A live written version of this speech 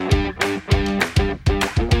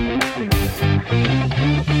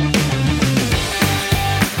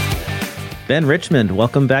Ben Richmond,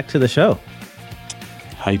 welcome back to the show.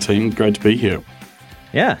 Hey team, great to be here.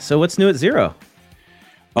 Yeah, so what's new at Xero?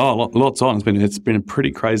 Oh, lots on. It's been a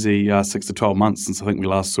pretty crazy 6 to 12 months since I think we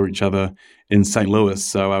last saw each other in St. Louis.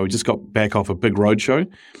 So we just got back off a big roadshow.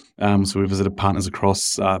 So we visited partners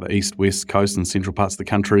across the east, west coast and central parts of the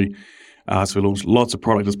country. So we launched lots of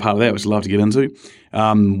product as part of that, which I'd love to get into.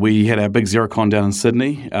 We had our big XeroCon down in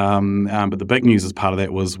Sydney. But the big news as part of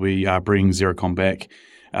that was we are bringing XeroCon back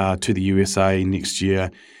to the USA next year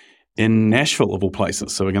in Nashville, of all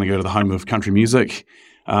places. So we're going to go to the home of country music.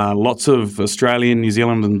 Lots of Australian, New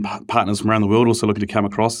Zealand and partners from around the world also looking to come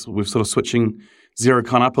across. We're sort of switching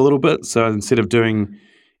XeroCon up a little bit. So instead of doing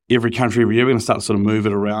every country every year, we're going to start to sort of move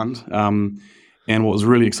it around. And what was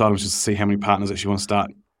really exciting was just to see how many partners actually want to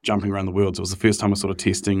start jumping around the world. So it was the first time we're sort of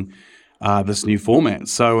testing this new format.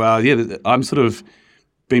 So I'm sort of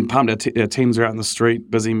been pumped. Our teams are out in the street,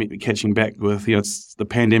 busy catching back with, the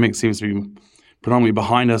pandemic seems to be predominantly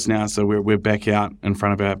behind us now. So we're back out in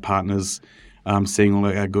front of our partners, seeing all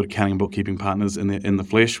our good accounting and bookkeeping partners in the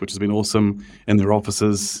flesh, which has been awesome, in their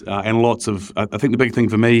offices, and lots of. I think the big thing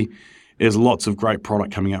for me is lots of great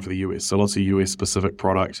product coming out for the US. So lots of US specific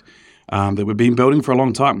product that we've been building for a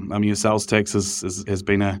long time. I mean, your sales tax has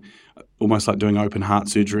been almost like doing open heart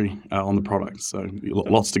surgery on the product. So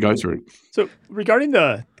lots to go through. So regarding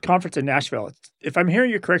the conference in Nashville, if I'm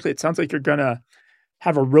hearing you correctly, it sounds like you're going to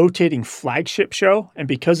have a rotating flagship show, and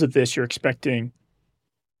because of this, you're expecting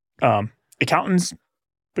accountants,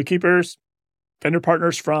 bookkeepers, vendor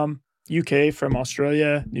partners from UK, from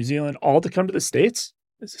Australia, New Zealand, all to come to the States?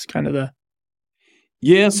 Is this kind of the...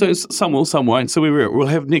 Yeah, so some will, some won't. So we'll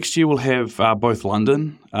have next year. We'll have both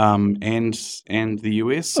London and the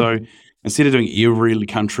US. So instead of doing every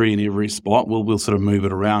country and every spot, we'll sort of move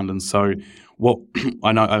it around. And so what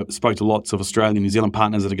I know, I spoke to lots of Australian and New Zealand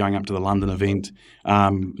partners that are going up to the London event.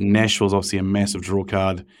 Nashville's obviously a massive draw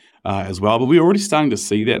card as well, but we're already starting to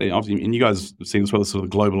see that. And obviously, and you guys have seen as well, the sort of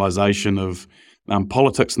globalization of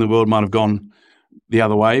politics in the world might have gone the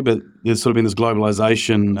other way, but there's sort of been this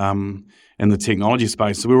globalization in the technology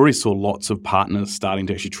space. So we already saw lots of partners starting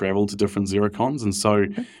to actually travel to different XeroCons. And so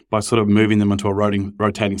by sort of moving them into a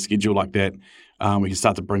rotating schedule like that, we can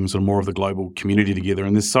start to bring sort of more of the global community together.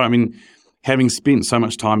 And having spent so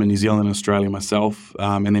much time in New Zealand and Australia myself,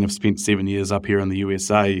 and then have spent 7 years up here in the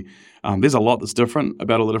USA, there's a lot that's different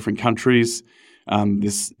about all the different countries.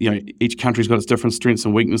 Each country's got its different strengths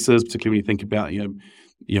and weaknesses, particularly when you think about,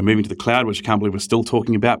 moving to the cloud, which I can't believe we're still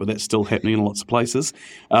talking about, but that's still happening in lots of places.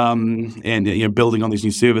 And building on these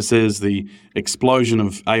new services, the explosion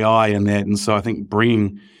of AI and that. And so I think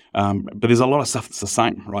but there's a lot of stuff that's the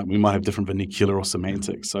same, right? We might have different vernacular or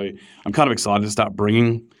semantics. So I'm kind of excited to start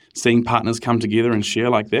seeing partners come together and share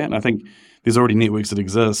like that. And I think there's already networks that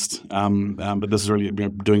exist, but this is really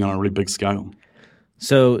doing it on a really big scale.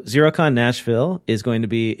 So XeroCon Nashville is going to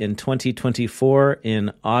be in 2024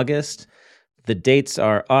 in August. The dates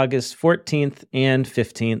are August 14th and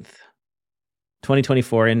 15th,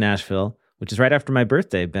 2024 in Nashville, which is right after my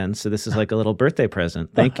birthday, Ben. So this is like a little birthday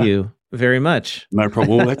present. Thank you very much. No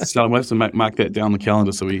problem. We'll have to mark that down the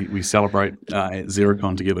calendar so we celebrate at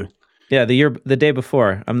XeroCon together. Yeah, the day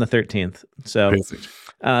before. I'm the 13th. So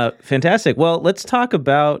fantastic. Well, let's talk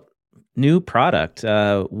about new product.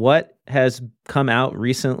 What has come out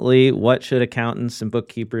recently? What should accountants and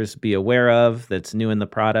bookkeepers be aware of that's new in the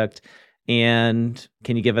product? And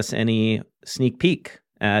can you give us any sneak peek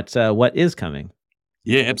at what is coming?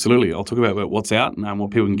 Yeah, absolutely. I'll talk about what's out and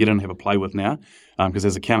what people can get in and have a play with now. Because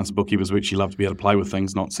as accountants and bookkeepers, we actually love to be able to play with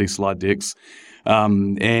things, not see slide decks.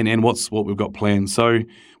 And what we've got planned. So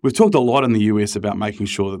we've talked a lot in the US about making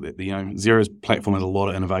sure that Xero's platform has a lot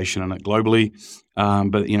of innovation in it globally.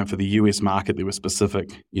 But for the US market, there were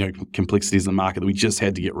specific complexities in the market that we just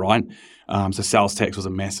had to get right. So sales tax was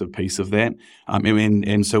a massive piece of that.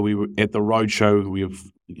 And so we were at the roadshow. We've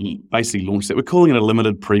basically launched that. We're calling it a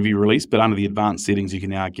limited preview release, but under the advanced settings, you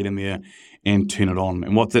can now get in there and turn it on.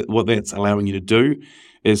 And what that's allowing you to do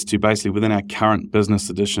is to basically, within our current business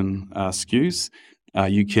edition SKUs,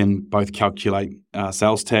 you can both calculate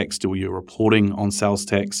sales tax, do your reporting on sales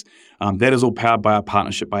tax. That is all powered by our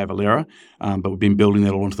partnership by Valera, but we've been building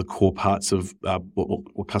that all into the core parts of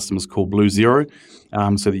what customers call Blue Xero,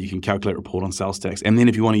 so that you can calculate, report on sales tax. And then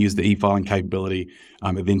if you want to use the e-filing capability,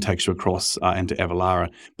 it then takes you across into Avalara.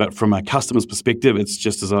 But from a customer's perspective, it's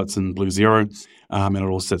just as though it's in Blue Xero, and it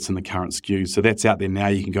all sits in the current SKU. So that's out there now.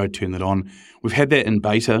 You can go turn that on. We've had that in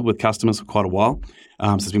beta with customers for quite a while.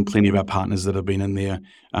 So there's been plenty of our partners that have been in there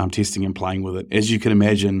testing and playing with it. As you can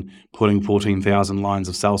imagine, putting 14,000 lines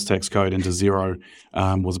of sales tax code into Xero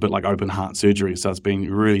was a bit like open heart surgery. So it's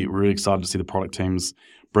been really, really excited to see the product teams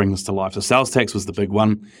bring this to life. So sales tax was the big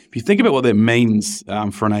one. If you think about what that means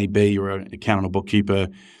for an AB or an accountant or bookkeeper,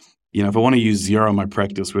 if I want to use Xero in my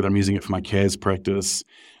practice, whether I'm using it for my CAS practice,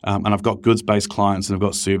 and I've got goods-based clients and I've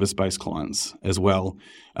got service-based clients as well,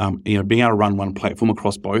 being able to run one platform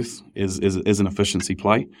across both is an efficiency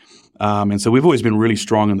play. And so we've always been really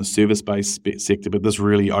strong in the service-based sector, but this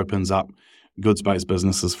really opens up goods-based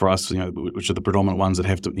businesses for us, which are the predominant ones that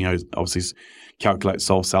have to, obviously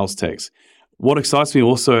solve sales tax. What excites me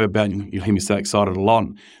also about, you'll hear me say excited a lot,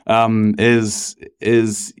 is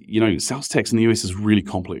sales tax in the US is really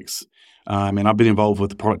complex. And I've been involved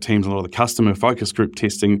with the product teams and a lot of the customer focus group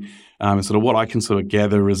testing. And sort of what I can sort of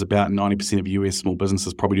gather is about 90% of US small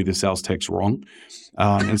businesses probably do their sales tax wrong.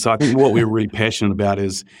 And so I think what we're really passionate about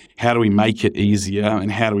is how do we make it easier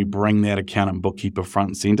and how do we bring that accountant bookkeeper front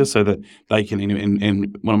and center so that they can,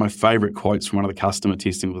 and one of my favorite quotes from one of the customer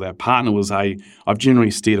testing with our partner was, hey, I've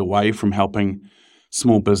generally steered away from helping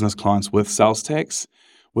small business clients with sales tax.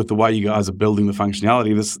 With the way you guys are building the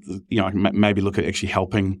functionality, this, maybe look at actually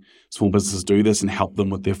helping small businesses do this and help them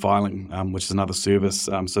with their filing, which is another service.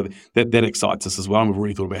 So that excites us as well. And we've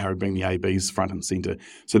really thought about how we bring the ABs front and center.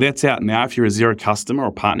 So that's out now. If you're a Xero customer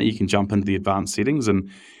or partner, you can jump into the advanced settings and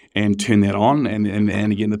turn that on. And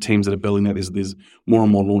again, the teams that are building that, there's more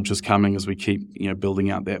and more launches coming as we keep building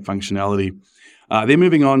out that functionality. They're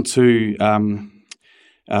moving on to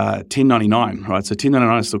 1099, right? So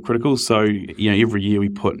 1099 is still critical. So, every year we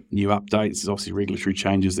put new updates. There's obviously regulatory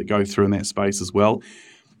changes that go through in that space as well.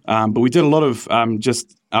 But we did a lot of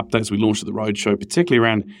just updates we launched at the Roadshow, particularly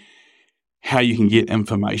around how you can get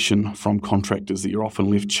information from contractors that you're often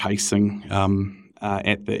left chasing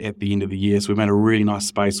at the end of the year. So we've made a really nice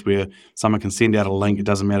space where someone can send out a link. It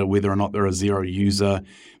doesn't matter whether or not they're a Xero user.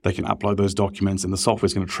 They can upload those documents, and the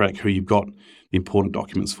software's going to track who you've got the important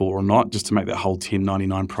documents for or not, just to make that whole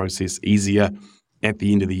 1099 process easier at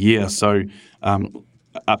the end of the year. So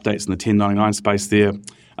updates in the 1099 space there.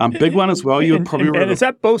 Big one as well. You would probably and is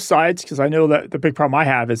that both sides? Because I know that the big problem I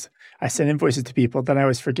have is I send invoices to people, then I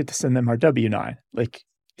always forget to send them our W-9. Like,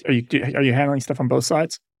 are you handling stuff on both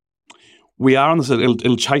sides? We are on this.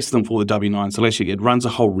 It'll chase them for the W-9. So actually, it runs a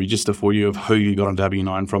whole register for you of who you got on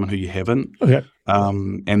W-9 from and who you haven't. Okay.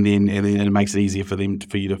 And then it makes it easier for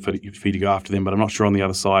you to go after them. But I'm not sure on the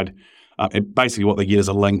other side. Basically, what they get is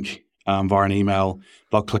a link via an email.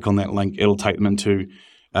 They'll click on that link. It'll take them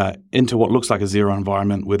into what looks like a Xero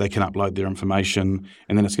environment where they can upload their information,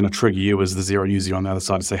 and then it's going to trigger you as the Xero user on the other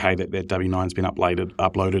side to say, hey, that W-9's been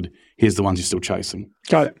uploaded. Here's the ones you're still chasing.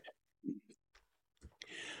 Got it.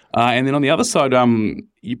 And then on the other side,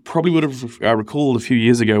 you probably would have recalled a few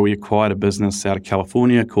years ago we acquired a business out of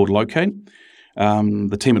California called Locate.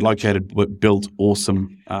 The team at Locate had built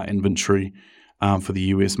awesome inventory for the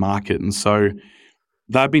US market. And so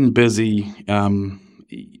they've been busy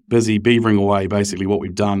beavering away. Basically what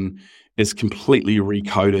we've done is completely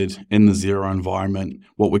recoded in the Xero environment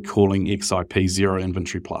what we're calling XIP, Xero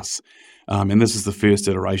Inventory Plus. And this is the first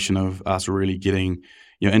iteration of us really getting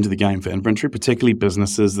into the game for inventory, particularly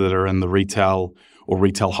businesses that are in the retail or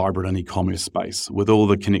retail hybrid and e-commerce space with all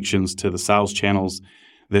the connections to the sales channels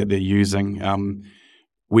that they're using.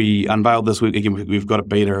 We unveiled this week. Again, we've got a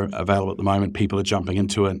beta available at the moment. People are jumping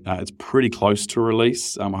into it. It's pretty close to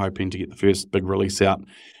release. I'm hoping to get the first big release out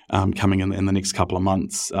coming in the next couple of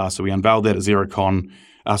months. So we unveiled that at XeroCon.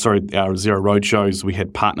 Our Xero Roadshows. We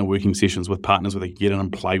had partner working sessions with partners where they could get in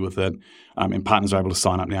and play with it. And partners are able to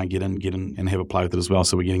sign up now and get in and have a play with it as well.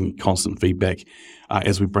 So we're getting constant feedback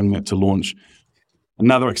as we bring that to launch.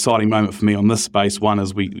 Another exciting moment for me on this space, one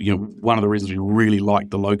is one of the reasons we really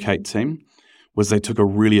liked the Locate team was they took a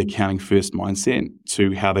really accounting first mindset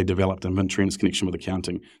to how they developed inventory and its connection with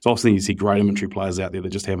accounting. So often you see great inventory players out there that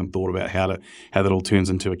just haven't thought about how that all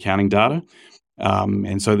turns into accounting data.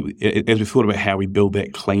 And so as we thought about how we build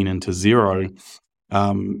that clean into Xero,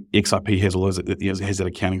 XIP has that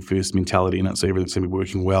accounting first mentality in it, so everything's going to be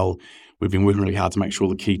working well. We've been working really hard to make sure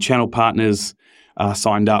the key channel partners are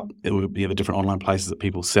signed up. It will be the different online places that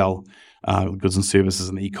people sell goods and services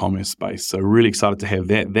in the e-commerce space. So really excited to have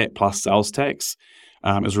that plus sales tax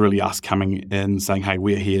is really us coming in saying, hey,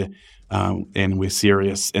 we're here and we're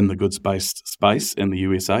serious in the goods-based space in the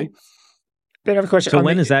USA. Ben, I have a question. So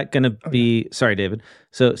when is that going to be? Sorry, David.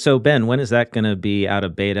 So Ben, when is that going to be out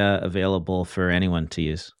of beta, available for anyone to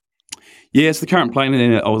use? Yeah, it's the current plan,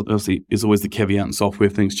 and obviously is always the caveat in software,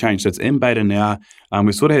 things change. So it's in beta now.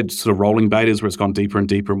 We've sort of had rolling betas where it's gone deeper and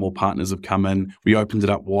deeper, and more partners have come in. We opened it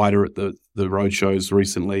up wider at the road shows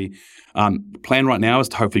recently. Plan right now is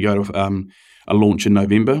to hopefully go to a launch in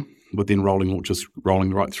November. with then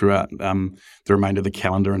rolling right throughout the remainder of the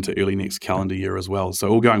calendar into early next calendar year as well. So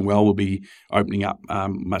all going well, we'll be opening up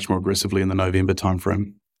much more aggressively in the November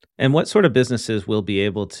timeframe. And what sort of businesses will be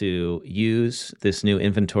able to use this new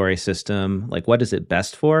inventory system? Like, what is it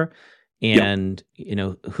best for? And,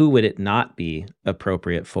 who would it not be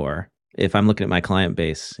appropriate for? If I'm looking at my client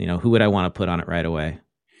base, who would I want to put on it right away?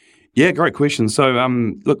 Yeah, great question. So,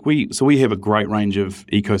 look, we have a great range of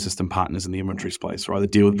ecosystem partners in the inventory space, right?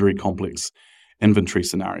 That deal with very complex inventory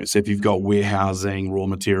scenarios. So if you've got warehousing, raw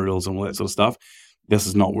materials, and all that sort of stuff, this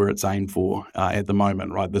is not where it's aimed for at the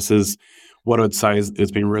moment, right? This is what I would say is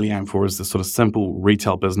it's been really aimed for is the sort of simple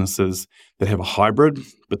retail businesses that have a hybrid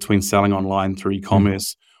between selling online through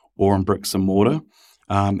e-commerce or in bricks and mortar.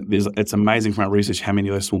 It's amazing from our research how many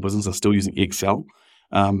of those small businesses are still using Excel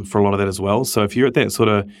for a lot of that as well. So if you're at that sort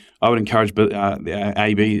of, I would encourage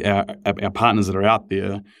our partners that are out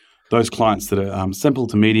there, those clients that are simple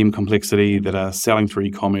to medium complexity, that are selling through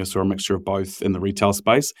e-commerce or a mixture of both in the retail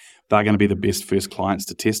space, they're going to be the best first clients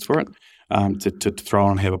to test for it, to throw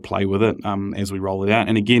on and have a play with it as we roll it out.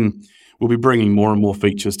 And again, we'll be bringing more and more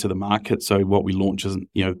features to the market. So what we launch isn't,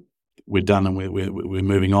 we're done and we're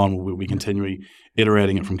moving on. We're continually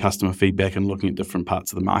iterating it from customer feedback and looking at different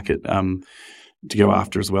parts of the market to go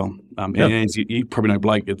after as well. And as you probably know,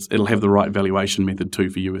 Blake, it'll have the right valuation method too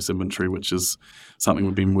for US inventory, which is something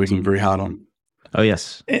we've been working very hard on. Oh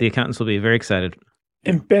yes, the accountants will be very excited.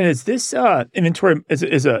 And Ben, is this inventory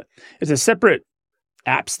is a separate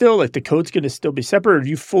app still? Like the code's going to still be separate, or are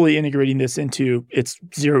you fully integrating this into its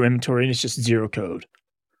Xero inventory and it's just zero code?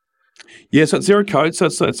 Yeah, so it's zero code. So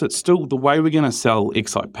it's still the way we're going to sell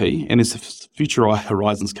XIP, and there's future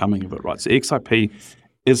horizons coming of it, right? So XIP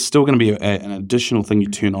is still going to be an additional thing you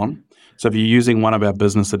turn on. So if you're using one of our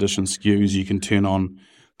business edition SKUs, you can turn on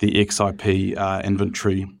the XIP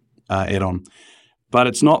inventory add-on. But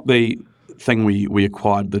it's not the thing we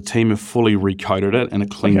acquired. The team have fully recoded it in a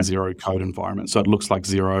clean Xero code environment. So it looks like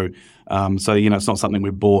Xero. So, it's not something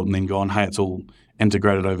we bought and then gone, hey, it's all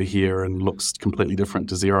integrated over here and looks completely different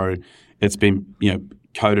to Xero. It's been,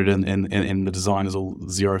 coded and the design is all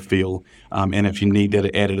Xero feel. And if you need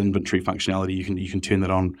that added inventory functionality, you can turn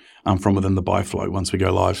that on from within the buy flow once we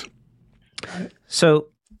go live. So,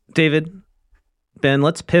 David, Ben,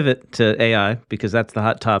 let's pivot to AI because that's the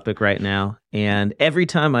hot topic right now. And every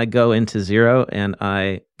time I go into Xero and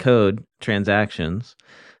I code transactions,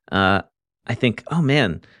 I think, oh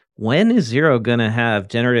man, when is Xero going to have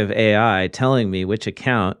generative AI telling me which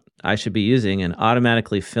account I should be using and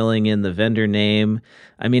automatically filling in the vendor name?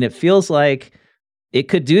 I mean, it feels like it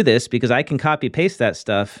could do this because I can copy paste that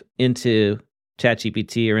stuff into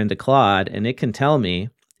ChatGPT or into Claude, and it can tell me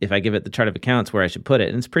if I give it the chart of accounts where I should put it.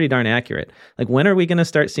 And it's pretty darn accurate. Like, when are we going to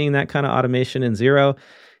start seeing that kind of automation in Xero?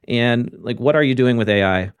 And like, what are you doing with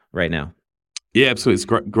AI right now? Yeah, absolutely. It's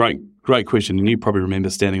great question. And you probably remember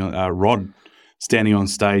Rod standing on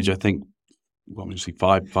stage, I think,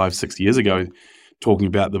 5-6 years ago, talking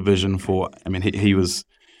about the vision for, he was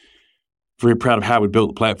very proud of how we built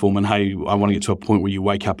the platform and, hey, I want to get to a point where you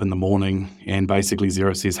wake up in the morning and basically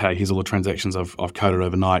Xero says, hey, here's all the transactions I've coded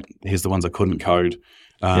overnight. Here's the ones I couldn't code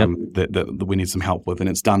that we need some help with. And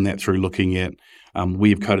it's done that through looking at,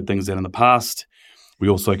 we've coded things out in the past. We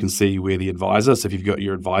also can see where the advisor, so if you've got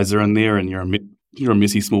your advisor in there and you're a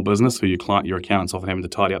messy small business who your accountant's often having to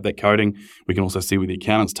tidy up that coding, we can also see where the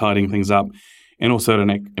accountant's tidying things up. And also at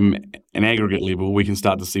an aggregate level, we can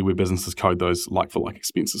start to see where businesses code those like-for-like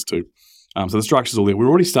expenses too. So the structure's all there. We're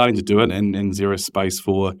already starting to do it in Xero space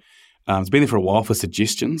for, it's been there for a while for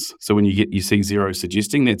suggestions. So when you see Xero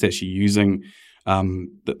suggesting, that's actually using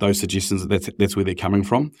those suggestions, that's where they're coming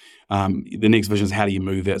from. The next vision is how do you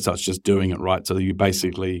move that so it's just doing it right? So you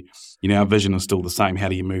basically, our vision is still the same. How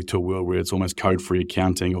do you move to a world where it's almost code-free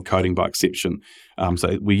accounting or coding by exception?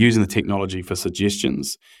 So we're using the technology for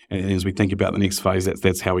suggestions. And as we think about the next phase,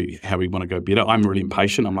 that's how we want to go better. I'm really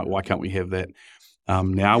impatient. I'm like, why can't we have that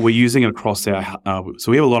now? We're using it across our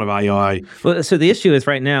so we have a lot of AI. Well, so the issue is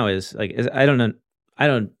right now is like, I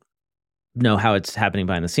don't know how it's happening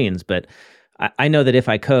behind the scenes, but I know that if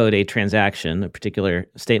I code a transaction, a particular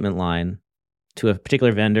statement line to a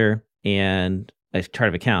particular vendor and a chart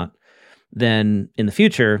of account, then in the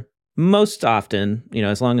future, most often,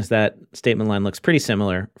 as long as that statement line looks pretty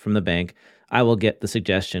similar from the bank, I will get the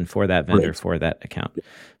suggestion for that vendor for that account.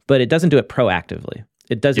 But it doesn't do it proactively.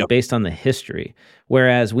 It does it based on the history.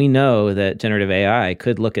 Whereas we know that generative AI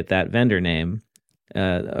could look at that vendor name,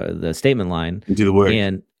 the statement line, and do the work.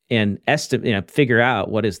 And estimate, figure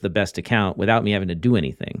out what is the best account without me having to do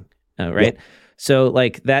anything, right? So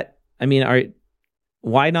like that,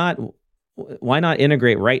 why not why not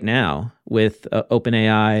integrate right now with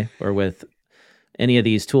OpenAI or with any of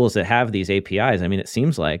these tools that have these APIs? I mean, it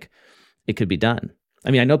seems like it could be done.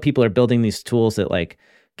 I mean, I know people are building these tools that like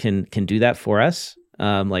can do that for us,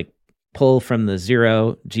 like pull from the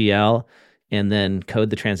Xero GL and then code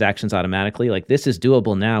the transactions automatically. Like this is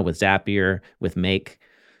doable now with Zapier, with Make.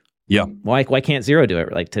 Yeah. Why can't Xero do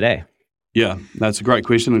it like today? Yeah, that's a great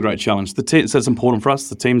question and a great challenge. So it's important for us.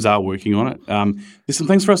 The teams are working on it. There's some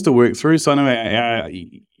things for us to work through. So I know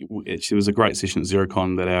actually, it was a great session at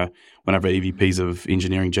XeroCon that one of our EVPs of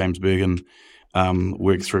engineering, James Bergen,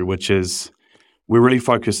 worked through, which is we're really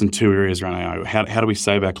focused in two areas around AI. How do we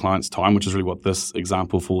save our clients time, which is really what this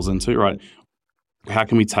example falls into, right? How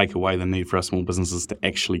can we take away the need for our small businesses to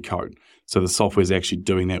actually code? So the software is actually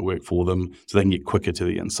doing that work for them so they can get quicker to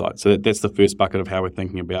the insight. So that's the first bucket of how we're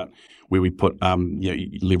thinking about where we put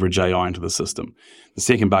leverage AI into the system. The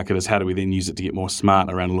second bucket is how do we then use it to get more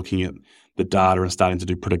smart around looking at the data and starting to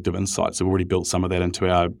do predictive insights. So we've already built some of that into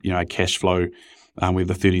our cash flow. We have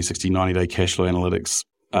the 30, 60, 90-day cash flow analytics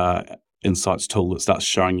insights tool that starts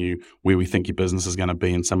showing you where we think your business is going to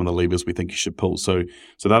be and some of the levers we think you should pull. So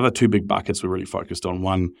the other two big buckets we're really focused on.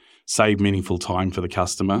 One, save meaningful time for the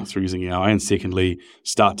customer through using AI, and secondly,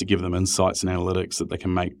 start to give them insights and analytics that they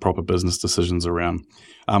can make proper business decisions around.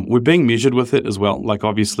 We're being measured with it as well. Like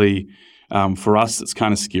obviously, for us, it's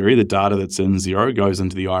kind of scary. The data that's in Xero goes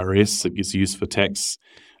into the IRS. It gets used for tax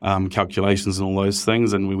calculations and all those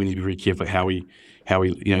things, and we need to be very careful how we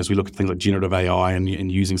as we look at things like generative AI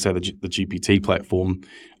and using, say, the GPT platform,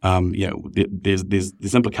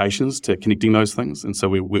 there's implications to connecting those things, and so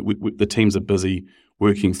the teams are busy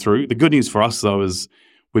working through. The good news for us though is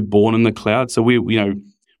we're born in the cloud, so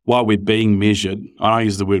while we're being measured, I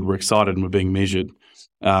use the word we're excited and we're being measured.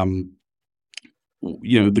 The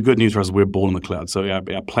good news for us is we're born in the cloud. So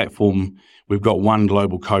our platform, we've got one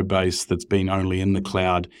global code base that's been only in the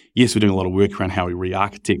cloud. Yes, we're doing a lot of work around how we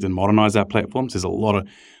re-architect and modernize our platforms. There's a lot of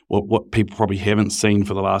what people probably haven't seen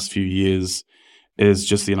for the last few years is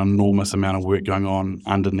just an enormous amount of work going on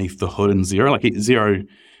underneath the hood in Xero. Like Xero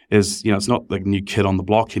is, it's not the new kid on the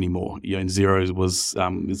block anymore. And Xero was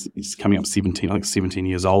it's coming up 17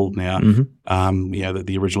 years old now. Mm-hmm.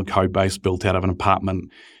 The original code base built out of an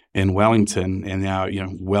apartment in Wellington, and now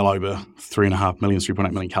well over 3.5 million,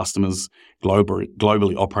 3.8 million customers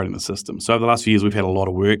globally operating the system. So over the last few years, we've had a lot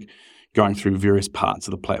of work going through various parts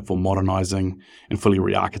of the platform, modernizing and fully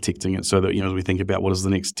re-architecting it so that as we think about what does the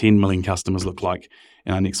next 10 million customers look like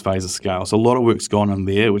in our next phase of scale. So a lot of work's gone on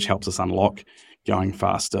there, which helps us unlock going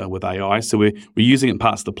faster with AI. So we're using it in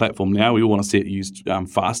parts of the platform now. We want to see it used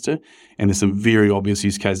faster, and there's some very obvious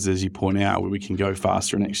use cases, as you point out, where we can go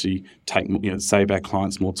faster and actually save our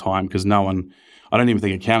clients more time, because I don't even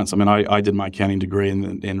think accountants. I mean, I did my accounting degree,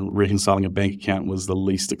 and reconciling a bank account was the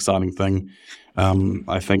least exciting thing.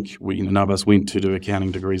 I think none of us went to do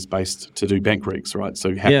accounting degrees based to do bank recs, right?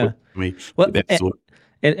 So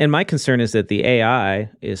And my concern is that the AI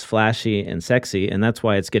is flashy and sexy, and that's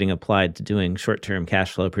why it's getting applied to doing short-term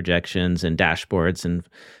cash flow projections and dashboards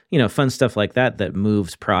and fun stuff like that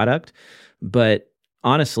moves product. But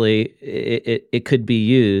honestly, it could be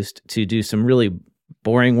used to do some really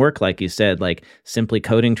boring work, like you said, like simply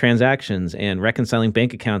coding transactions and reconciling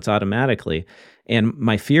bank accounts automatically. And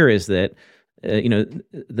my fear is that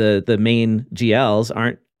the main GLs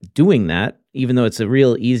aren't doing that, even though it's a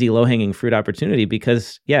real easy, low-hanging fruit opportunity,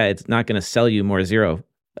 because it's not going to sell you more Xero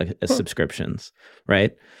subscriptions,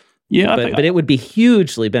 right? Yeah, but it would be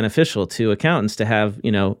hugely beneficial to accountants to have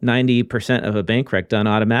 90% of a bank rec done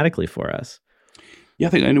automatically for us. Yeah, I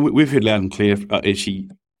think, and we've heard loud and clear actually,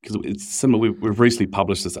 because it's similar. We've recently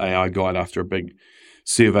published this AI guide after a big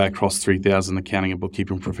survey across 3,000 accounting and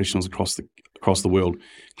bookkeeping professionals across the world,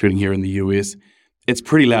 including here in the US. It's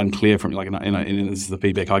pretty loud and clear from and this is the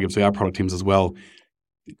feedback I give to our product teams as well.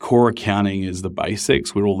 Core accounting is the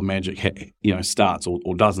basics where all the magic starts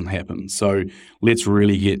or doesn't happen. So let's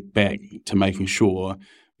really get back to making sure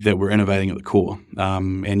that we're innovating at the core.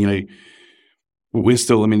 We're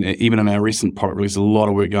still, even in our recent product release, a lot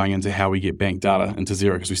of work going into how we get bank data into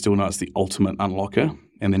Xero, because we still know it's the ultimate unlocker.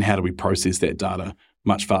 And then how do we process that data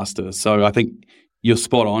much faster? So I think you're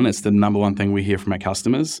spot on. It's the number one thing we hear from our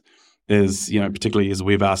customers is, particularly as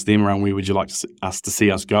we've asked them around where would you like us to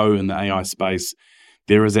see us go in the AI space,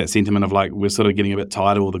 there is that sentiment of like, we're sort of getting a bit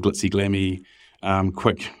tired of all the glitzy, glammy,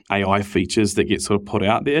 quick AI features that get sort of put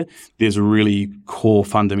out there. There's really core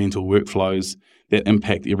fundamental workflows that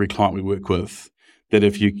impact every client we work with, that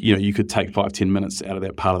if you could take 5-10 minutes out of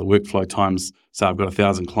that part of the workflow times, say I've got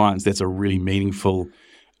 1,000 clients, that's a really meaningful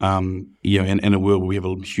in a world where we have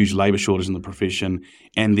a huge labor shortage in the profession,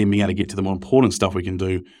 and then being able to get to the more important stuff we can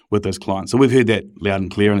do with those clients. So we've heard that loud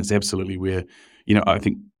and clear, and it's absolutely where, I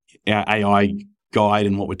think our AI guide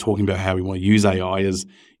and what we're talking about, how we want to use AI, is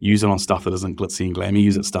use it on stuff that isn't glitzy and glammy,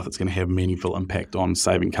 use it stuff that's going to have meaningful impact on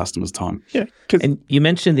saving customers time. Yeah. And you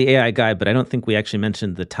mentioned the AI guide, but I don't think we actually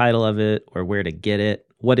mentioned the title of it or where to get it.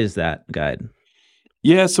 What is that guide?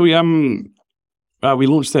 Yeah, so we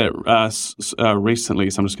launched that recently.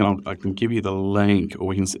 So I can give you the link,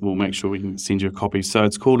 or we'll make sure we can send you a copy. So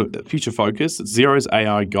it's called Future Focus. It's Xero's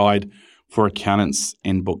AI guide for accountants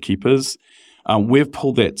and bookkeepers. We've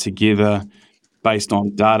pulled that together based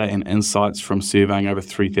on data and insights from surveying over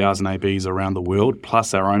 3,000 ABs around the world,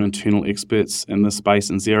 plus our own internal experts in this space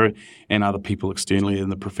in Xero and other people externally in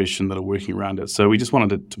the profession that are working around it. So we just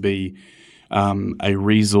wanted it to be a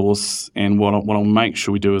resource, and what I'll make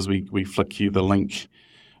sure we do is we flick you the link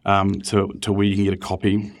to where you can get a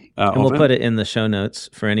copy. And we'll put it in the show notes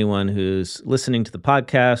for anyone who's listening to the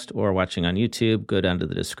podcast or watching on YouTube. Go down to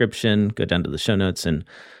the description, go down to the show notes, and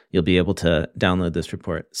you'll be able to download this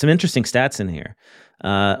report. Some interesting stats in here.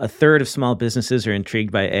 A third of small businesses are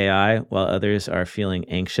intrigued by AI, while others are feeling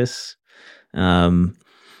anxious.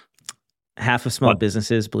 Half of small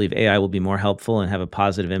businesses believe AI will be more helpful and have a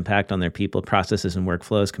positive impact on their people, processes, and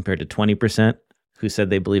workflows, compared to 20% who said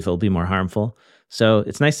they believe it'll be more harmful. So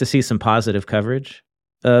it's nice to see some positive coverage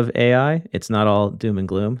of AI. It's not all doom and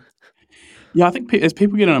gloom. Yeah, I think as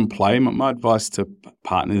people get in play, my advice to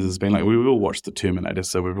partners has been like, we all watch The Terminator,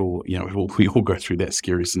 so we all go through that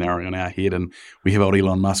scary scenario in our head, and we have old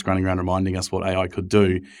Elon Musk running around reminding us what AI could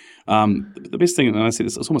do. The best thing, and I said,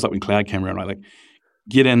 it's almost like when cloud came around, right? Like,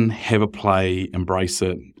 get in, have a play, embrace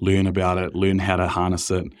it, learn about it, learn how to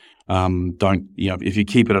harness it. Don't, if you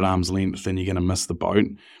keep it at arm's length, then you're going to miss the boat.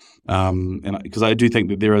 And because I do think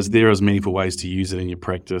that there is meaningful ways to use it in your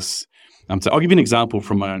practice. So I'll give you an example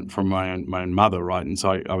from my own mother, right? And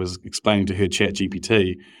so I was explaining to her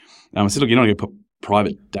ChatGPT. I said, look, you're not going to put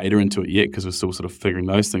private data into it yet because we're still sort of figuring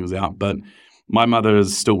those things out. But my mother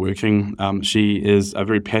is still working. She is a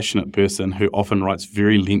very passionate person who often writes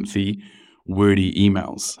very lengthy, wordy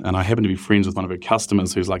emails. And I happen to be friends with one of her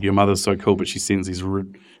customers who's like, your mother's so cool, but she sends these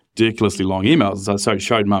ridiculously long emails. So I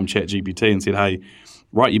showed Mum ChatGPT and said, hey,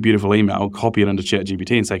 write your beautiful email, copy it into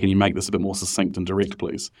ChatGPT and say, can you make this a bit more succinct and direct,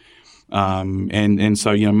 please? And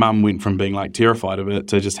so, Mum went from being like terrified of it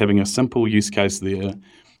to just having a simple use case there,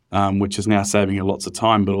 which is now saving her lots of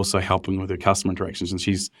time, but also helping with her customer interactions. And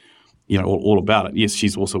she's, all about it. Yes,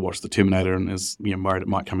 she's also watched The Terminator and is, worried it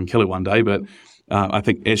might come and kill her one day. But I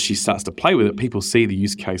think as she starts to play with it, people see the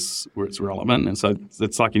use case where it's relevant. And so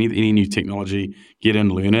it's like any new technology, get in,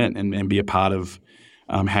 learn it, and be a part of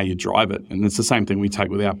how you drive it. And it's the same thing we take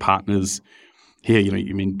with our partners here.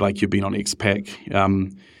 Blake, you've been on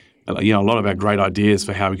XPAC. A lot of our great ideas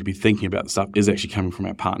for how we could be thinking about the stuff is actually coming from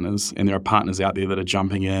our partners. And there are partners out there that are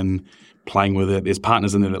jumping in, playing with it. There's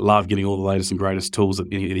partners in there that love getting all the latest and greatest tools that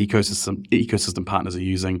the ecosystem partners are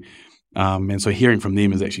using. And so hearing from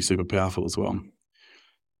them is actually super powerful as well.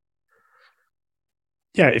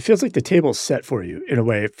 Yeah, it feels like the table's set for you in a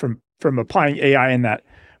way from applying AI in that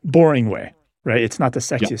boring way, right? It's not the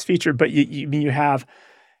sexiest feature, but you have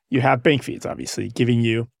bank feeds, obviously, giving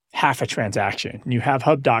you half a transaction. And you have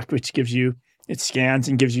HubDoc, which it scans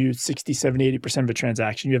and gives you 60, 70, 80% of a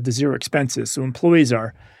transaction. You have the Xero expenses. So employees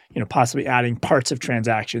are, possibly adding parts of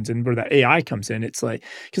transactions. And where the AI comes in, it's like,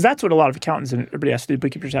 because that's what a lot of accountants and everybody has to do,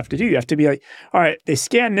 bookkeepers have to do. You have to be like, all right, they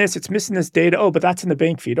scan this, it's missing this data. Oh, but that's in the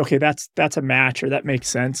bank feed. Okay, that's a match, or that makes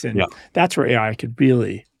sense. And that's where AI could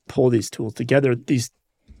really pull these tools together. These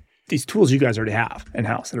tools you guys already have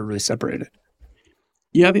in-house that are really separated.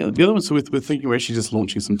 Yeah, the other one, so we're thinking we're actually just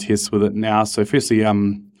launching some tests with it now. So firstly,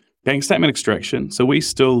 bank statement extraction. So we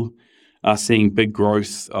still are seeing big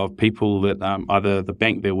growth of people that either the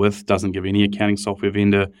bank they're with doesn't give any accounting software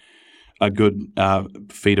vendor a good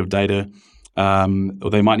feed of data, or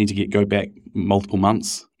they might need to go back multiple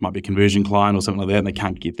months. Might be a conversion client or something like that, and they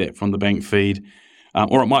can't get that from the bank feed.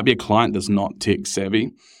 Or it might be a client that's not tech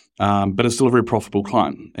savvy, but it's still a very profitable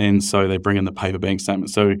client. And so they bring in the paper bank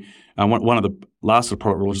statement. So one of the last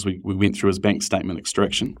product launches we went through is bank statement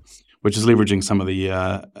extraction, which is leveraging some of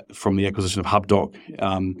the from the acquisition of HubDoc,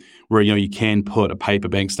 where you can put a paper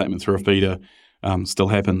bank statement through a feeder, still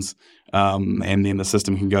happens, and then the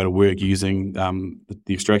system can go to work using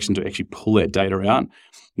the extraction to actually pull that data out.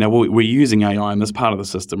 Now we're using AI in this part of the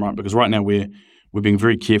system, right? Because right now we're being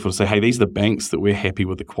very careful to say, hey, these are the banks that we're happy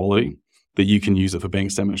with the quality, that you can use it for bank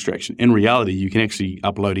statement extraction. In reality, you can actually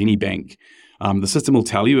upload any bank. The system will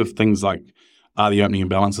tell you if things like Are the opening and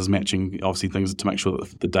balances matching? Obviously, things to make sure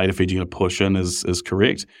that the data feed you're going to push in is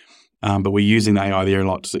correct. But we're using the AI there a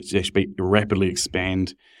lot to actually rapidly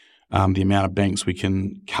expand the amount of banks we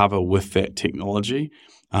can cover with that technology.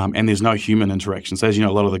 And there's no human interaction. So as you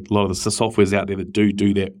know, a lot of the softwares out there that do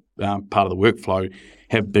that part of the workflow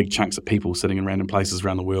have big chunks of people sitting in random places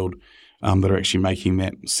around the world that are actually making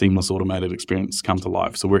that seamless automated experience come to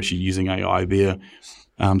life. So we're actually using AI there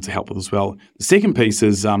to help with as well. The second piece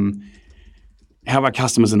is how our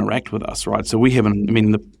customers interact with us, right? So we haven't,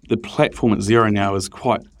 the platform at Xero now is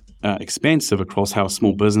quite expansive across how a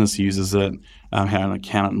small business uses it, how an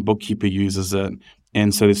accountant and bookkeeper uses it.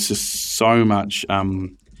 And so there's just so much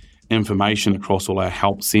information across all our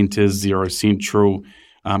help centers, Xero Central.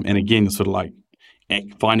 And again, sort of like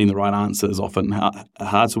finding the right answer is often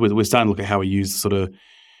hard. So we're starting to look at how we use sort of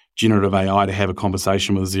generative AI to have a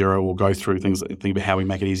conversation with Xero or go through things, think about how we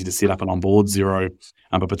make it easy to set up and onboard Xero,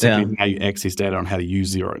 but particularly how you access data and how to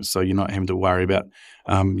use Xero. So you're not having to worry about,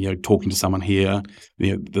 talking to someone here.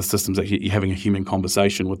 The system's actually you're having a human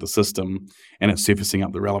conversation with the system, and it's surfacing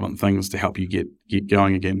up the relevant things to help you get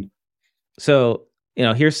going again. So,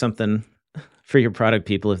 here's something for your product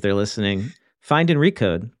people if they're listening. Find and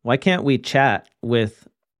recode. Why can't we chat with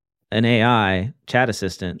an AI chat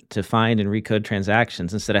assistant to find and recode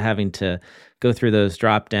transactions instead of having to go through those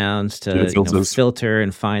drop downs to filter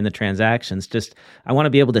and find the transactions? Just, I want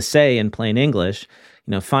to be able to say in plain English,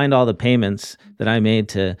 find all the payments that I made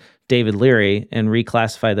to David Leary and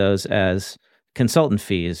reclassify those as consultant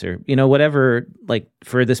fees or, whatever, like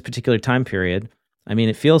for this particular time period.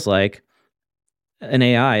 It feels like an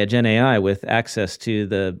AI, a Gen AI with access to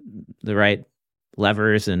the right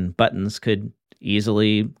levers and buttons could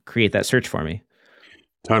easily create that search for me.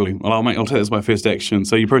 Totally. Well, I'll take that as my first action.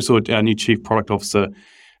 So you probably saw our new Chief Product Officer,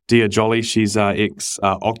 Dia Jolly. She's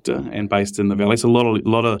ex-Okta and based in the Valley. So a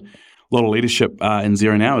lot of leadership in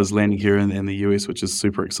Xero now is landing here in the US, which is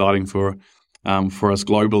super exciting for us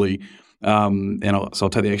globally. So I'll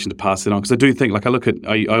take the action to pass it on because I do think,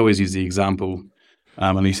 I always use the example,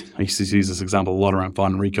 and I used to use this example a lot around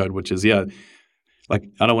find and recode, which is I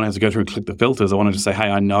don't want to have to go through and click the filters. I want to just say, hey,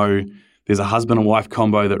 I know there's a husband and wife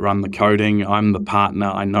combo that run the coding. I'm the partner.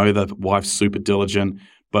 I know the wife's super diligent,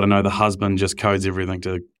 but I know the husband just codes everything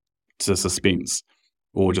to suspense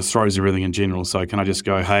or just throws everything in general. So can I just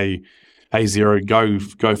go, hey Xero,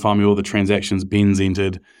 go find me all the transactions Ben's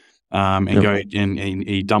entered go and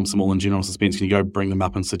he dumps them all in general suspense. Can you go bring them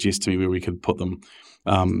up and suggest to me where we could put them?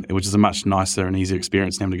 Which is a much nicer and easier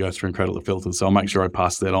experience than having to go through and credit the filters. So I'll make sure I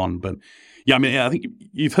pass that on. But I think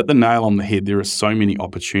you've hit the nail on the head. There are so many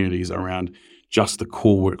opportunities around just the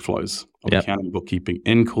core workflows of accounting and bookkeeping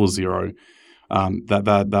in core Xero.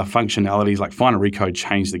 The functionalities like Find and Recode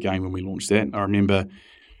changed the game when we launched that. I remember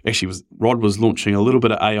actually Rod was launching a little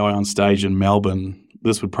bit of AI on stage in Melbourne.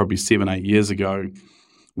 This would probably 7-8 years ago,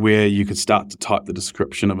 where you could start to type the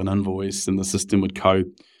description of an invoice and the system would code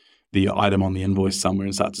the item on the invoice somewhere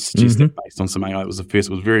and start to suggest that based on some AI. It was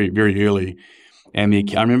very, very early. And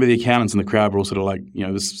I remember the accountants in the crowd were all sort of like,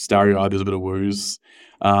 this starry-eyed, there's a bit of woos.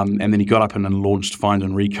 And then he got up and then launched Find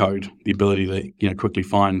and Recode, the ability to quickly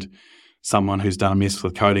find someone who's done a mess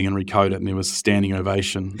with coding and recode it, and there was a standing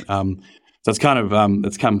ovation. So it's kind of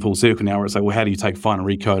it's come full circle now where it's like, well, how do you take Find and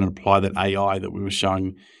Recode and apply that AI that we were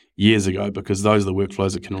showing years ago? Because those are the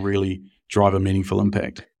workflows that can really drive a meaningful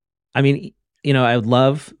impact. I would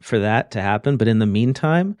love for that to happen, but in the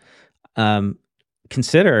meantime,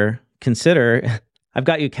 consider. I've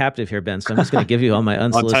got you captive here, Ben. So I'm just going to give you all my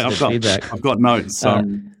unsolicited feedback. I've got notes.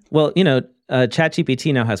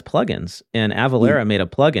 ChatGPT now has plugins, and Avalara made a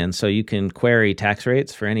plugin so you can query tax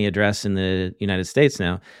rates for any address in the United States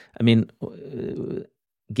now. Make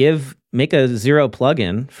a Xero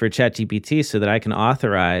plugin for ChatGPT so that I can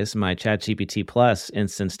authorize my ChatGPT Plus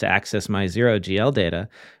instance to access my Xero GL data,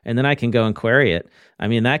 and then I can go and query it.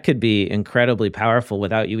 That could be incredibly powerful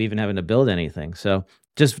without you even having to build anything. So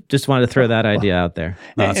just wanted to throw that idea out there.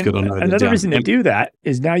 No, that's good. Another reason to do that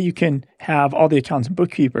is now you can have all the accountants and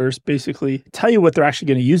bookkeepers basically tell you what they're actually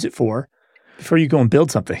going to use it for before you go and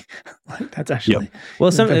build something. That's actually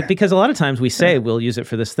because a lot of times we say we'll use it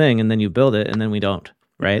for this thing, and then you build it, and then we don't.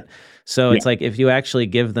 Right. So it's like if you actually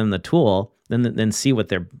give them the tool, then see what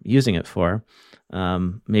they're using it for.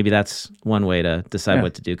 Maybe that's one way to decide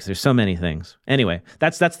what to do because there's so many things. Anyway,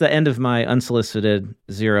 that's the end of my unsolicited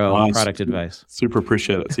Xero product advice. Super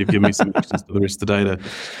appreciate it. So you've given me some questions for the rest of the day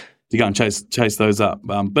to go and chase those up.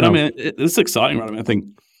 It's exciting, right? I think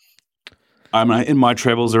in my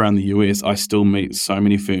travels around the US, I still meet so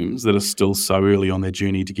many firms that are still so early on their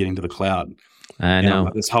journey to getting to the cloud. I know.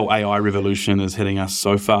 This whole AI revolution is hitting us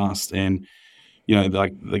so fast, and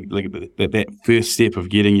that first step of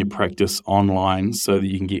getting your practice online so that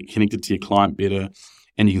you can get connected to your client better,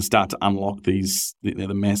 and you can start to unlock the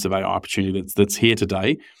massive AI opportunity that's here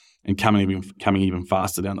today and coming even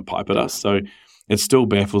faster down the pipe at us. So it still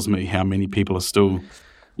baffles me how many people are still,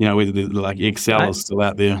 whether like Excel is still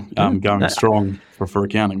out there going strong for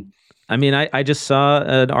accounting. I mean, I just saw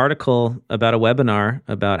an article about a webinar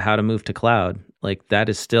about how to move to cloud. Like that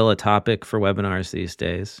is still a topic for webinars these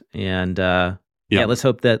days. And let's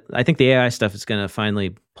hope that, I think the AI stuff is going to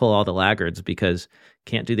finally pull all the laggards, because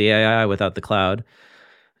can't do the AI without the cloud.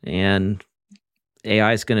 And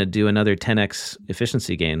AI is going to do another 10x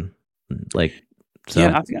efficiency gain.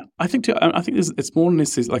 Yeah, I think it's more than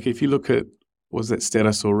this. Like if you look at, was that stat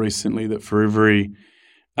I saw recently that for every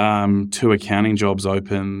 2 accounting jobs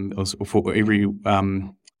open, or for every 2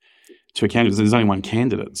 accounting jobs, there's only 1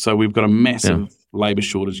 candidate. So we've got a massive labor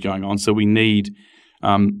shortage going on. So we need,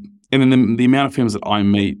 and then the amount of firms that I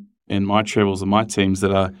meet in my travels and my teams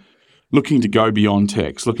that are looking to go beyond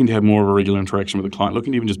tax, looking to have more of a regular interaction with the client,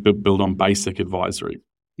 looking to even just build on basic advisory,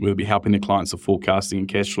 whether it be helping their clients with forecasting and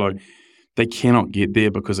cash flow, they cannot get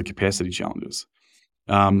there because of capacity challenges.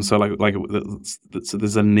 So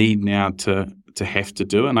there's a need now to have to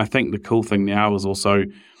do it. And I think the cool thing now is also,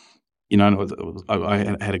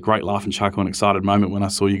 I had a great laugh and chuckle and excited moment when I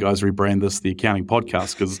saw you guys rebrand this the Accounting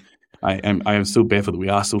Podcast, because I am still baffled that we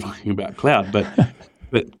are still talking about cloud, but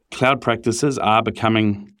cloud practices are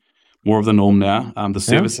becoming more of the norm now. The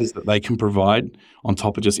services that they can provide on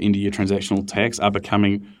top of just end-of-year transactional tax are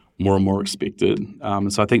becoming more and more expected.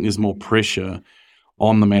 And so I think there's more pressure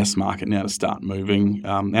on the mass market now to start moving.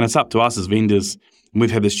 And it's up to us as vendors. And we've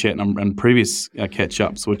had this chat in previous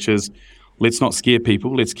catch-ups, which is, let's not scare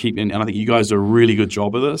people. Let's keep, and I think you guys do a really good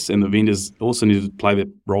job of this, and the vendors also need to play their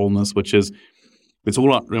role in this, which is, we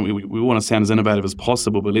want to sound as innovative as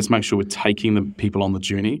possible, but let's make sure we're taking the people on the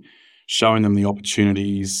journey, showing them the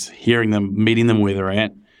opportunities, hearing them, meeting them where they're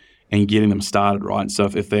at, and getting them started, right? So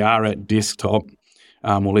if they are at desktop,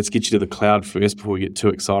 well, let's get you to the cloud first before we get too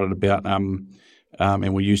excited about, and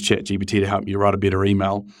we'll use ChatGPT to help you write a better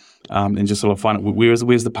email, and just sort of find out where's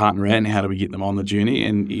the partner at and how do we get them on the journey.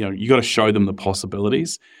 And, you got to show them the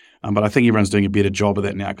possibilities. But I think everyone's doing a better job of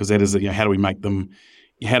that now, because that is, how do we make them,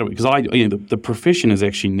 because the profession is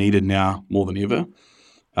actually needed now more than ever.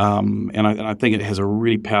 And I think it has a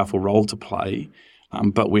really powerful role to play,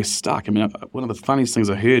 but we're stuck. I mean, one of the funniest things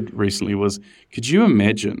I heard recently was, could you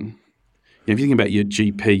imagine, if you think about your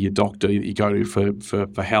GP, your doctor that you go to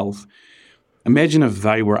for health, imagine if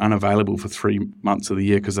they were unavailable for 3 months of the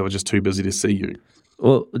year because they were just too busy to see you.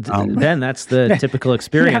 Well, Ben, that's the typical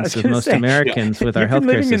experience of most Americans with our healthcare system. You've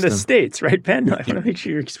been living in the States, right, Ben? I want to make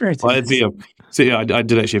sure you're experiencing this. I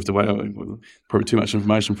did actually have to wait, probably too much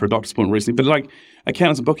information for a doctor's appointment recently, but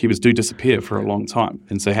accountants and bookkeepers do disappear for a long time.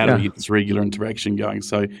 And so how do we get this regular interaction going?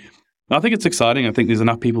 So I think it's exciting. I think there's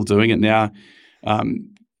enough people doing it now.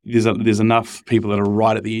 There's enough people that are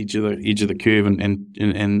right at the edge of the curve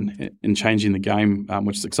and changing the game,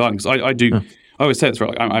 which is exciting. Because I always say it's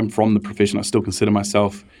right. I'm from the profession. I still consider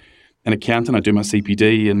myself an accountant. I do my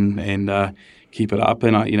CPD and keep it up.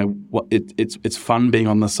 And it's fun being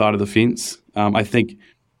on this side of the fence. I think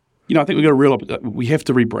we've got we have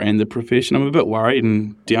to rebrand the profession. I'm a bit worried,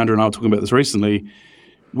 and Deandra and I were talking about this recently.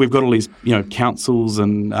 We've got all these councils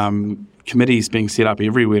and committees being set up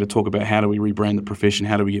everywhere to talk about how do we rebrand the profession,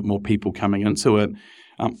 how do we get more people coming into it.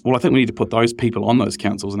 Well, I think we need to put those people on those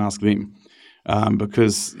councils and ask them.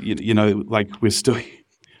 Because, we're still,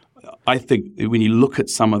 I think when you look at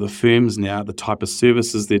some of the firms now, the type of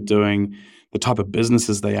services they're doing, the type of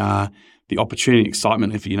businesses they are, the opportunity and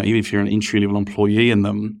excitement, even if you're an entry-level employee in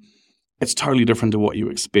them, it's totally different to what you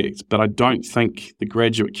expect. But I don't think the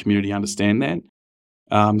graduate community understand that.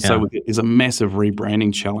 So there's a massive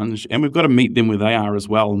rebranding challenge, and we've got to meet them where they are as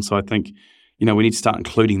well. And so I think, we need to start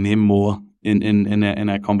including them more in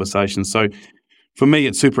our conversation. So for me,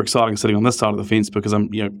 it's super exciting sitting on this side of the fence because I'm,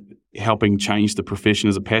 helping change the profession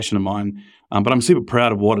is a passion of mine. But I'm super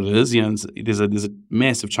proud of what it is. There's a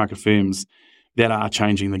massive chunk of firms that are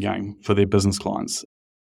changing the game for their business clients,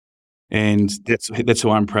 and that's who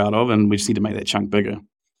I'm proud of. And we just need to make that chunk bigger.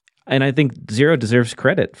 And I think Xero deserves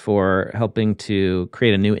credit for helping to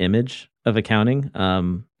create a new image of accounting.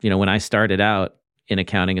 When I started out in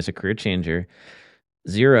accounting as a career changer,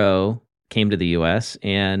 Xero came to the US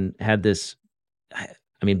and had this,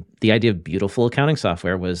 the idea of beautiful accounting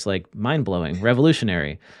software was like mind-blowing,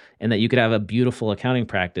 revolutionary, and that you could have a beautiful accounting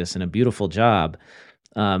practice and a beautiful job.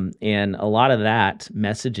 And a lot of that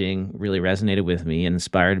messaging really resonated with me and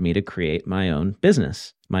inspired me to create my own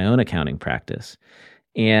business, my own accounting practice.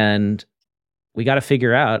 And we got to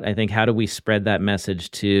figure out, I think, how do we spread that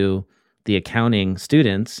message to the accounting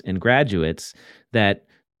students and graduates that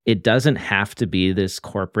it doesn't have to be this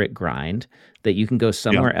corporate grind, that you can go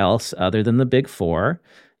somewhere else other than the Big Four.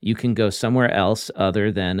 You can go somewhere else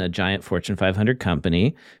other than a giant Fortune 500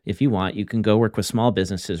 company. If you want, you can go work with small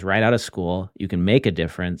businesses right out of school. You can make a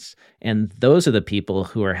difference. And those are the people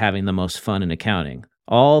who are having the most fun in accounting.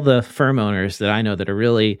 All the firm owners that I know that are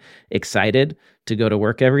really excited to go to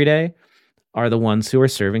work every day are the ones who are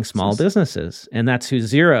serving small businesses. And that's who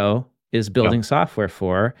Xero is building software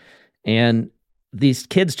for. And these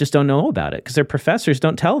kids just don't know about it because their professors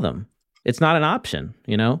don't tell them. It's not an option,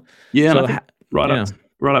 Yeah, so, and I think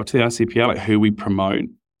right up to the RCPR, like who we promote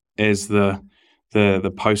as the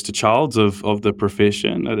poster childs of the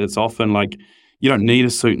profession. It's often like you don't need a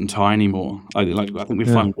suit and tie anymore. I think we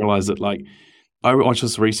finally realized that. Like I watched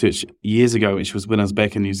this research years ago, which was when I was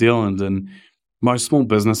back in New Zealand, and most small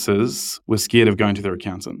businesses were scared of going to their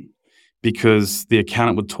accountant because the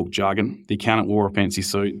accountant would talk jargon. The accountant wore a fancy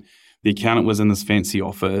suit. The accountant was in this fancy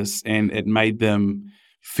office, and it made them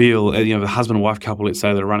feel, the husband and wife couple, let's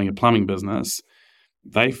say they're running a plumbing business,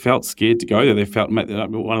 they felt scared to go there. They felt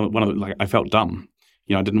I felt dumb.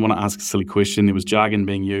 I didn't want to ask a silly question. There was jargon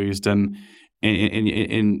being used, and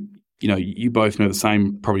you both know the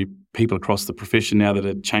same probably people across the profession now that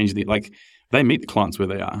have changed they meet the clients where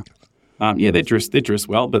they are. They're dressed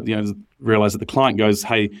well, but realize that the client goes,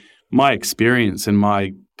 hey, my experience and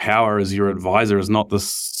my power as your advisor is not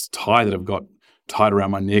this tie that I've got tied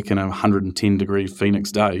around my neck in a 110-degree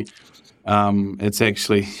Phoenix day. It's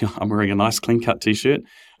actually, I'm wearing a nice clean-cut T-shirt.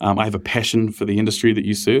 I have a passion for the industry that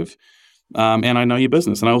you serve, and I know your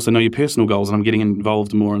business, and I also know your personal goals, and I'm getting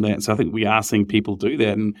involved more in that. So I think we are seeing people do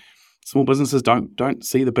that, and small businesses don't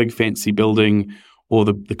see the big fancy building or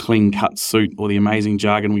the clean-cut suit or the amazing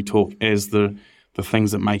jargon we talk as the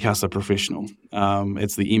things that make us a professional.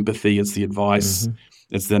 It's the empathy, it's the advice,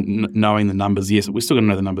 it's the knowing the numbers. Yes, we're still going to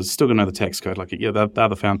know the numbers, still going to know the tax code. They're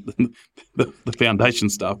the foundation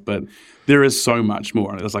stuff, but there is so much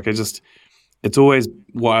more. It's always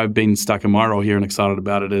why I've been stuck in my role here and excited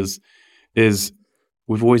about it is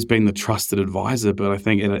we've always been the trusted advisor, but I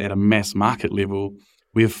think at a mass market level,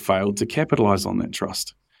 we have failed to capitalize on that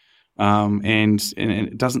trust. And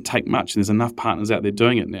it doesn't take much. And there's enough partners out there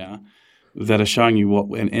doing it now that are showing you what,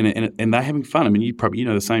 and they're having fun. I mean, you probably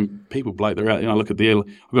the same people, Blake. They're out. I've got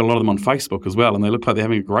a lot of them on Facebook as well, and they look like they're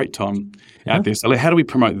having a great time out there. So how do we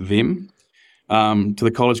promote them to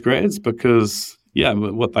the college grads? Because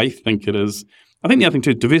what they think it is. I think the other thing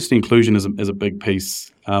too, diversity and inclusion is a big piece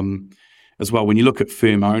as well. When you look at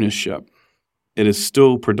firm ownership, it is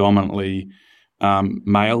still predominantly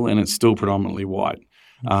male, and it's still predominantly white.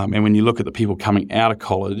 And when you look at the people coming out of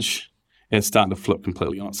college, it's starting to flip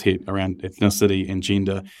completely on its head around ethnicity and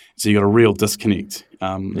gender. So you've got a real disconnect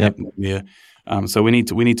happening there. So we need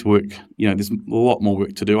to work. There's a lot more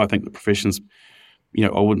work to do. I think the profession's,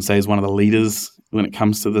 I wouldn't say is one of the leaders when it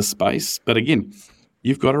comes to this space. But again,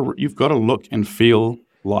 you've got to look and feel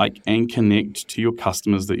like and connect to your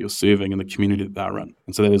customers that you're serving and the community that they're in.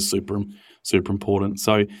 And so that is super, super important.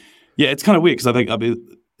 So it's kind of weird because I think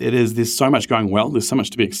there's so much going well. There's so much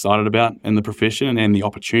to be excited about in the profession and the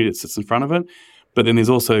opportunity that sits in front of it. But then there's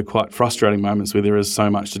also quite frustrating moments where there is so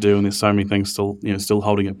much to do and there's so many things still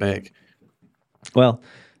holding it back. Well,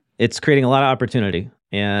 it's creating a lot of opportunity.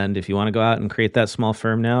 And if you want to go out and create that small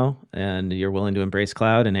firm now and you're willing to embrace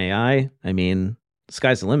cloud and AI, I mean, the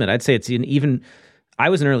sky's the limit. I'd say it's even I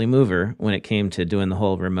was an early mover when it came to doing the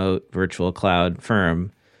whole remote virtual cloud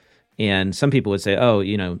firm. And some people would say,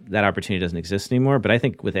 that opportunity doesn't exist anymore. But I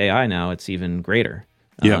think with AI now, it's even greater.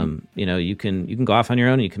 Yeah. You can go off on your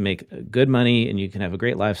own, and you can make good money, and you can have a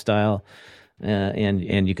great lifestyle,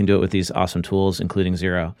 and you can do it with these awesome tools, including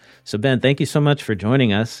Xero. So Ben, thank you so much for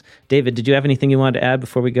joining us. David, did you have anything you wanted to add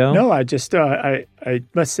before we go? No, I just I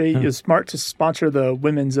must say it was smart to sponsor the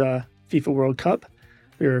women's FIFA World Cup.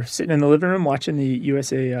 We were sitting in the living room watching the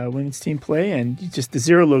USA women's team play, and just the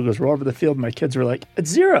Xero logos were all over the field. My kids were like,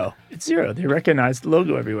 "It's Xero! It's Xero!" They recognized the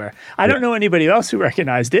logo everywhere. I don't know anybody else who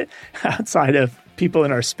recognized it outside of people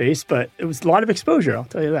in our space, but it was a lot of exposure. I'll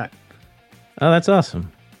tell you that. Oh, that's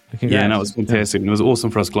awesome! Congrats. Yeah, no, it was fantastic. And it was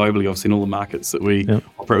awesome for us globally. I've seen all the markets that we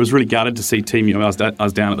operate. I was really gutted to see Team. I was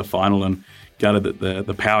down at the final and gutted that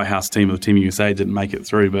the powerhouse team of Team USA didn't make it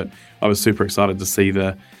through. But I was super excited to see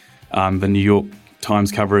the New York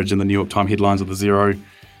Times coverage and the New York Times headlines of the Xero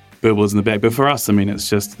billboards in the back. But for us, women's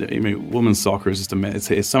soccer is just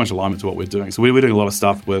it's so much alignment to what we're doing. So we're doing a lot of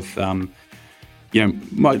stuff with,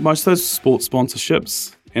 most of those sports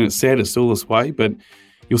sponsorships, and it's sad it's still this way, but,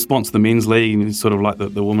 you'll sponsor the men's league and it's sort of like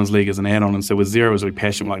the women's league as an add-on. And so with Xero is really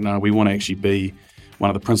passionate, like, no, we want to actually be one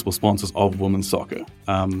of the principal sponsors of women's soccer.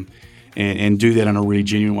 And do that in a really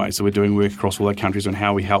genuine way. So we're doing work across all our countries on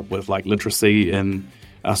how we help with like literacy in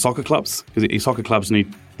soccer clubs, because soccer clubs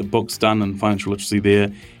need the books done and financial literacy there.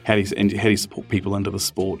 How do you support people into the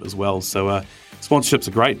sport as well? So sponsorships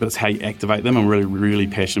are great, but it's how you activate them. I'm really, really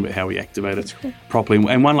passionate about how we activate it properly.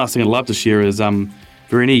 And one last thing I'd love to share is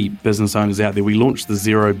for any business owners out there, we launched the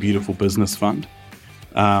Xero Beautiful Business Fund.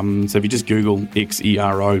 So if you just Google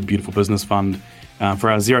Xero Beautiful Business Fund,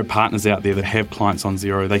 for our Xero partners out there that have clients on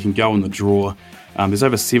Xero, they can go in the draw. There's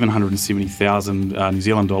over 770,000 New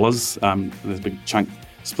Zealand dollars. There's a big chunk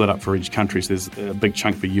split up for each country. So there's a big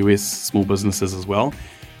chunk for US small businesses as well.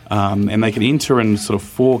 And they can enter in sort of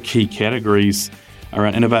 4 key categories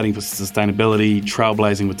around innovating for sustainability,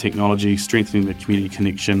 trailblazing with technology, strengthening the community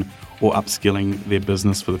connection, or upskilling their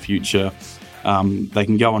business for the future. They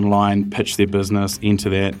can go online, pitch their business, enter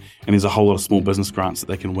that, and there's a whole lot of small business grants that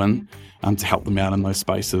they can win to help them out in those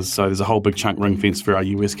spaces. So there's a whole big chunk ring fence for our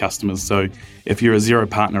US customers. So if you're a Xero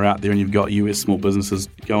partner out there and you've got US small businesses,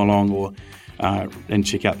 go along and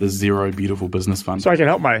check out the Xero Beautiful Business Fund. So I can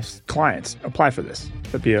help my clients apply for this.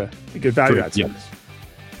 That'd be a good value add service.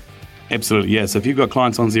 Absolutely, yeah. So if you've got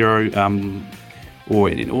clients on Xero, or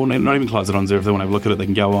not even clients that are on Xero, if they want to have a look at it, they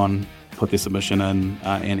can go on, put their submission in,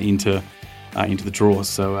 and enter into the draw.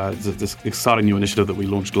 So it's this exciting new initiative that we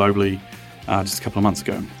launched globally just a couple of months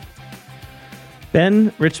ago.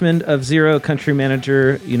 Ben Richmond of Xero, Country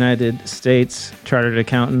Manager, United States, Chartered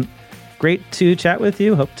Accountant. Great to chat with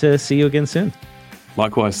you. Hope to see you again soon.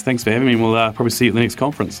 Likewise. Thanks for having me. We'll probably see you at the next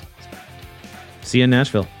conference. See you in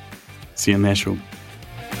Nashville. See you in Nashville.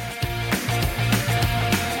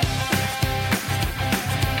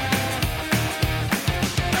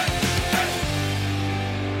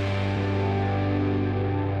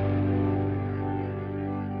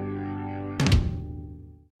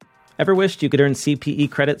 Ever wished you could earn CPE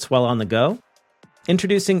credits while on the go?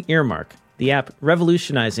 Introducing Earmark, the app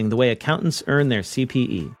revolutionizing the way accountants earn their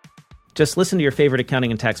CPE. Just listen to your favorite accounting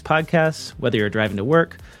and tax podcasts, whether you're driving to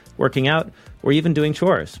work, working out, or even doing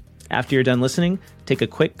chores. After you're done listening, take a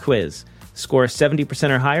quick quiz. Score 70%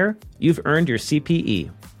 or higher, you've earned your CPE.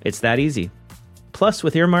 It's that easy. Plus,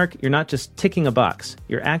 with Earmark, you're not just ticking a box.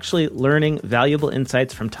 You're actually learning valuable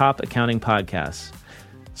insights from top accounting podcasts.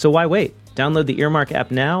 So why wait? Download the Earmark app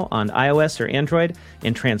now on iOS or Android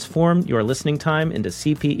and transform your listening time into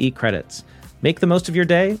CPE credits. Make the most of your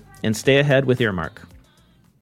day and stay ahead with Earmark.